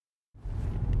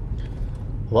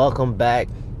Welcome back,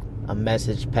 a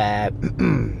message pad.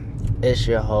 It's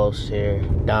your host here,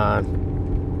 Don.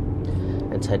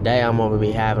 And today I'm going to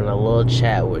be having a little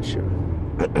chat with you.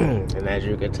 And as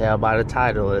you can tell by the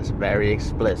title, it's very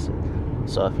explicit.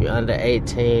 So if you're under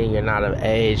 18, you're not of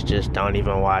age, just don't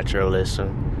even watch or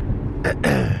listen.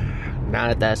 Now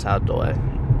that that's out the way.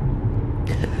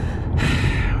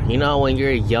 You know, when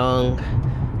you're young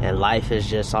and life is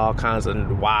just all kinds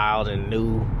of wild and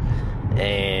new,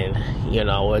 and you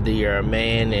know, whether you're a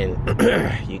man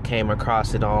and you came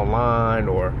across it online,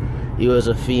 or you was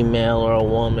a female or a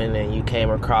woman and you came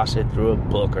across it through a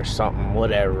book or something,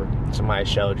 whatever, somebody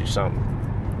showed you something,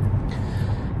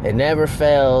 it never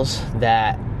fails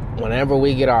that whenever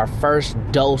we get our first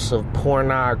dose of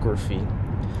pornography,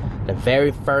 the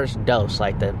very first dose,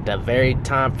 like the very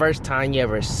first time you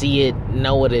ever see it,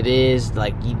 know what it is,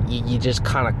 like you just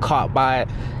kind of caught by it,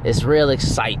 it's real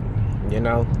exciting, you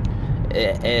know?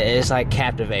 It's like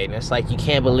captivating. It's like you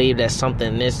can't believe that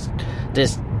something this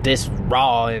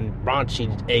raw and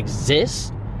raunchy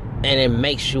exists, and it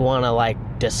makes you want to like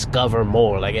discover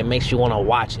more. Like it makes you want to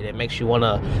watch it. It makes you want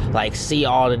to like see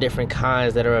all the different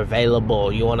kinds that are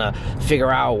available. You want to figure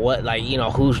out what, like, you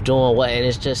know, who's doing what, and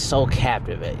it's just so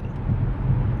captivating.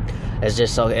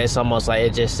 It's almost like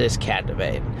it just is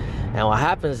captivating. And what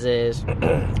happens is,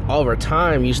 over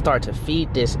time, you start to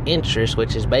feed this interest,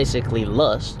 which is basically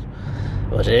lust.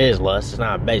 Which it is lust. It's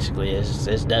not basically.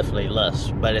 It's definitely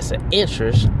lust. But it's an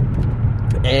interest.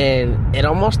 And it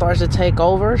almost starts to take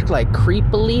over, like,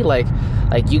 creepily. Like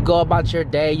you go about your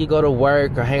day, you go to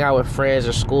work, or hang out with friends,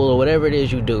 or school, or whatever it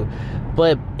is you do.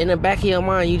 But in the back of your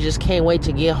mind, you just can't wait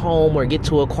to get home or get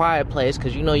to a quiet place,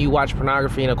 because you know you watch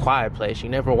pornography in a quiet place. You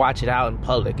never watch it out in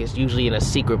public. It's usually in a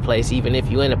secret place, even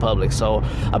if you're in a public. So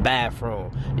a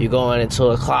bathroom, you going into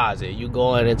a closet, you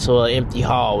going into an empty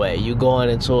hallway, you going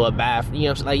into a bathroom, you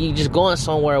know, like you just going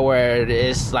somewhere where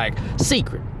it's like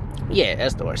secret. Yeah,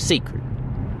 that's the word, secret.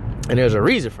 And there's a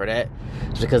reason for that.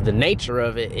 It's because the nature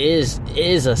of it is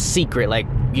a secret. Like,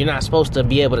 you're not supposed to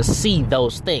be able to see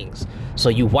those things. So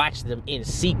you watch them in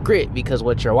secret, because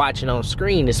what you're watching on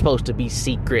screen is supposed to be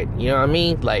secret. You know what I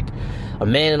mean? Like a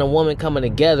man and a woman coming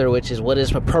together, which is what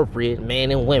is appropriate,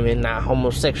 man and women, not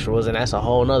homosexuals. And that's a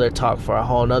whole nother talk for a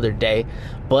whole nother day.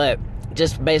 But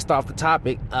just based off the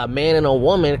topic, a man and a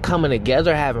woman coming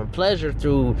together, having pleasure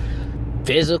through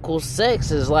physical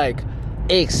sex is like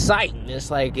exciting. It's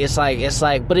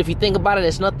like, but if you think about it,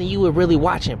 it's nothing you would really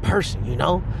watch in person, you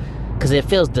know? Because it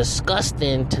feels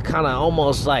disgusting to kind of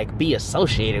almost like be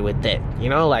associated with that, you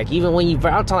know? Like, even when I'm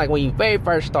talking like when you very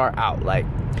first start out, like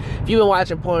if you've been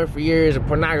watching porn for years or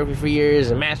pornography for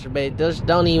years and masturbate,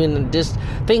 just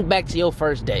think back to your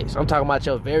first days. I'm talking about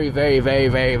your very, very, very,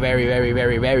 very, very, very,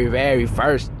 very, very, very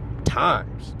first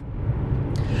times.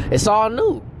 It's all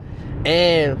new.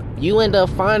 And you end up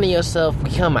finding yourself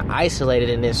becoming isolated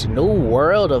in this new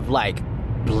world of like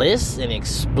bliss and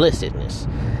explicitness.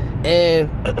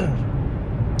 And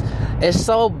it's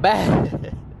so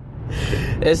bad.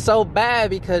 It's so bad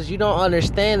because you don't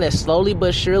understand that slowly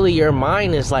but surely your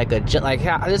mind is like this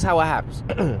is how it happens.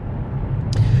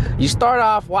 You start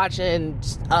off watching,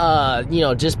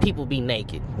 just people be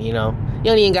naked, you know. You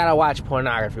don't even gotta watch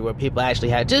pornography where people actually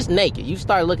have just naked. You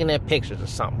start looking at pictures or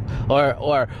something,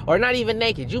 or not even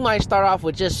naked. You might start off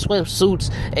with just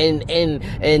swimsuits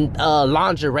and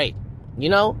lingerie, you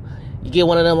know. You get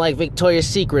one of them like Victoria's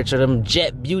Secrets or them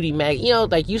Jet Beauty mag, you know,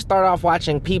 like you start off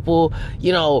watching people,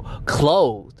 you know,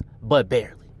 clothed but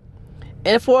barely.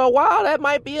 And for a while, that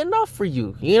might be enough for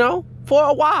you, you know. For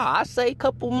a while, I say a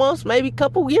couple months, maybe a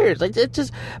couple years, like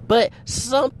but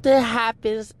something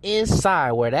happens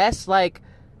inside where that's like,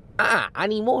 I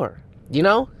need more, you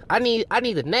know. I need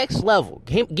the next level.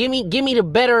 Give me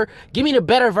the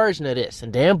better version of this,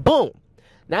 and then boom.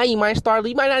 Now you might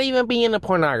not even be into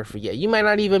pornography yet. You might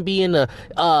not even be into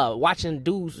watching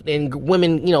dudes and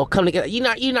women, you know, come together.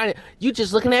 You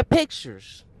just looking at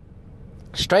pictures.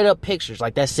 Straight up pictures,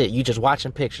 like that's it. You just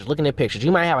watching pictures, looking at pictures.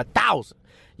 You might have 1,000.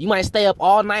 You might stay up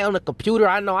all night on the computer.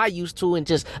 I know I used to, and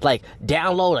just like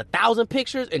download 1,000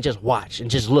 pictures and just watch and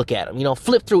just look at them. You know,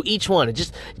 flip through each one and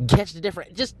just catch the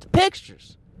different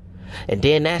pictures. And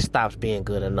then that stops being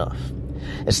good enough.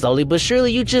 And slowly but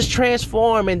surely you just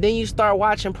transform, and then you start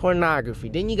watching pornography.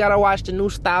 Then you gotta watch the new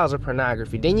styles of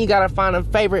pornography. Then you gotta find a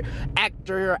favorite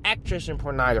actor or actress in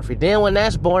pornography. Then when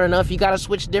that's boring enough, you gotta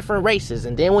switch different races.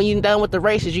 And then when you're done with the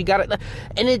races, you gotta...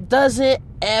 And it doesn't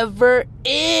ever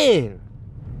end.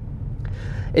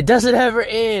 It doesn't ever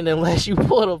end unless you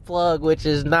pull the plug, which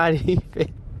is not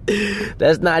even...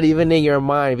 That's not even in your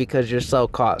mind because you're so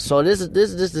caught. So this is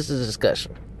a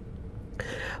discussion.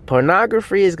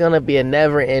 Pornography is going to be a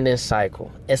never-ending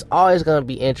cycle. It's always going to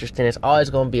be interesting. It's always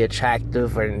going to be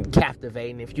attractive and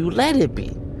captivating if you let it be.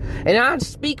 And I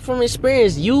speak from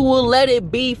experience. You will let it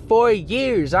be for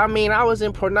years. I mean, I was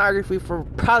in pornography for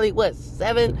probably,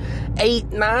 7, 8,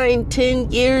 9,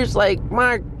 10 years? Like,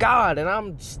 my God. And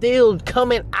I'm still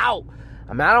coming out.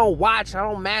 I mean, I don't watch, I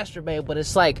don't masturbate, but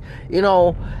it's like, you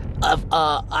know,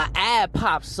 a ad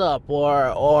pops up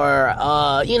or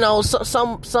you know,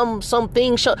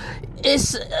 something show.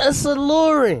 It's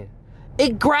alluring.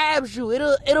 It grabs you.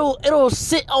 It'll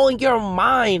sit on your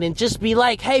mind and just be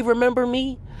like, hey, remember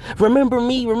me?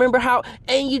 Remember how?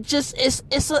 And you just,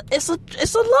 it's a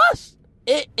lust.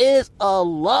 It is a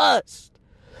lust.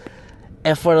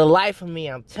 And for the life of me,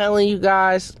 I'm telling you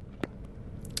guys,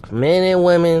 men and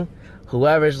women,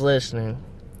 whoever's listening,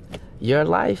 your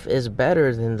life is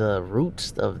better than the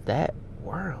roots of that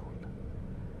world.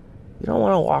 You don't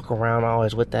want to walk around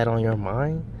always with that on your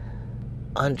mind.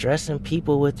 Undressing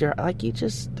people with your,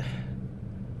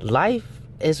 life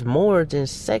is more than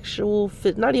sexual,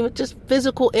 not even just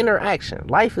physical interaction.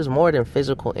 Life is more than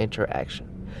physical interaction.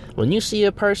 When you see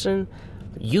a person,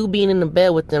 you being in the bed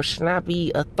with them should not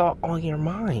be a thought on your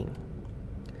mind.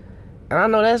 And I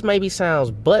know that maybe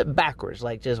sounds butt backwards,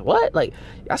 like just what? Like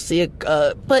I see it,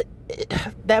 but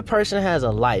that person has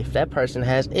a life. That person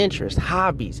has interests,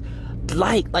 hobbies,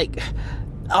 like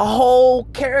a whole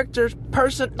character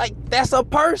person. Like that's a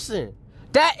person.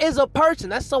 That is a person.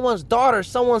 That's someone's daughter,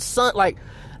 someone's son. Like,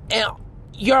 and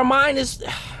your mind is.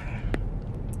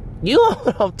 You know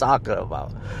what I'm talking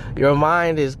about. Your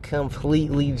mind is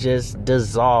completely just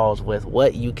dissolves with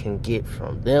what you can get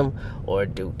from them or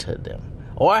do to them.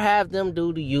 Or have them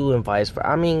do to you and vice versa.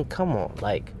 I mean, come on.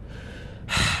 Like,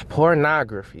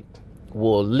 pornography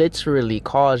will literally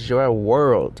cause your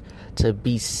world to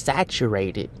be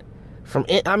saturated from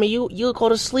it. I mean, you go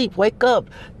to sleep, wake up,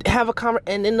 have a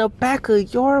conversation, and in the back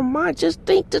of your mind, just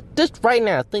think, just right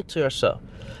now, think to yourself.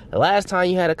 The last time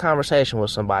you had a conversation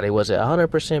with somebody, was it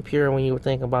 100% pure when you were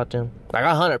thinking about them? Like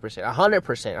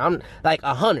 100%. I'm like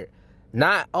 100.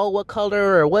 Not, oh, what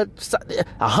color or what,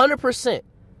 100%.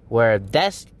 Where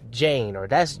that's Jane or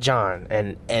that's John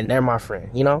and they're my friend,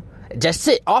 you know? Just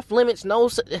sit off limits, no.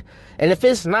 And if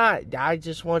it's not, I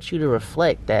just want you to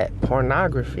reflect that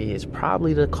pornography is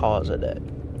probably the cause of that.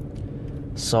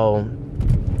 So,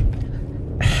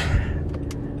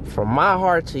 from my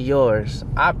heart to yours,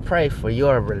 I pray for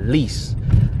your release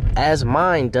as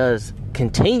mine does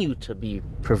continue to be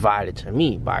provided to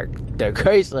me by the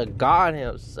grace of God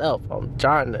himself. I'm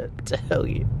trying to tell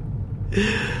you.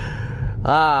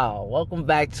 Welcome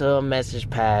back to a message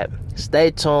pad.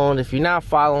 Stay tuned. If you're not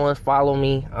following, follow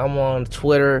me. I'm on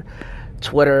Twitter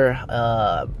 /A_message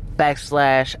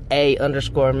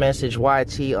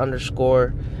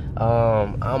YT_.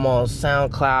 I'm on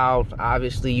SoundCloud.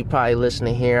 Obviously, you probably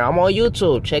listening here. I'm on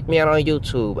YouTube. Check me out on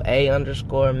YouTube.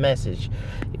 A_message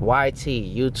YT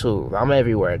YouTube. I'm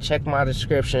everywhere. Check my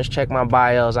descriptions. Check my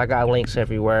bios. I got links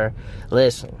everywhere.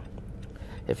 Listen.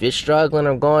 If you're struggling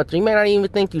or going through, you may not even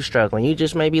think you're struggling. You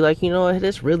just may be like, you know what,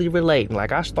 this really relating.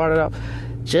 Like I started off,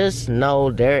 just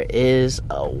know there is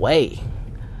a way.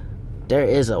 There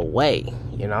is a way,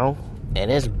 you know? And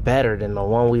it's better than the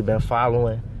one we've been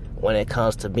following when it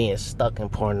comes to being stuck in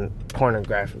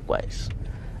pornographic ways.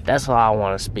 That's all I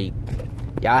want to speak.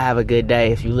 Y'all have a good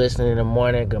day. If you listen in the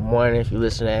morning, good morning. If you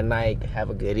listen at night, have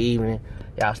a good evening.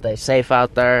 Y'all stay safe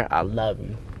out there. I love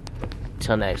you.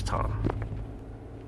 Till next time.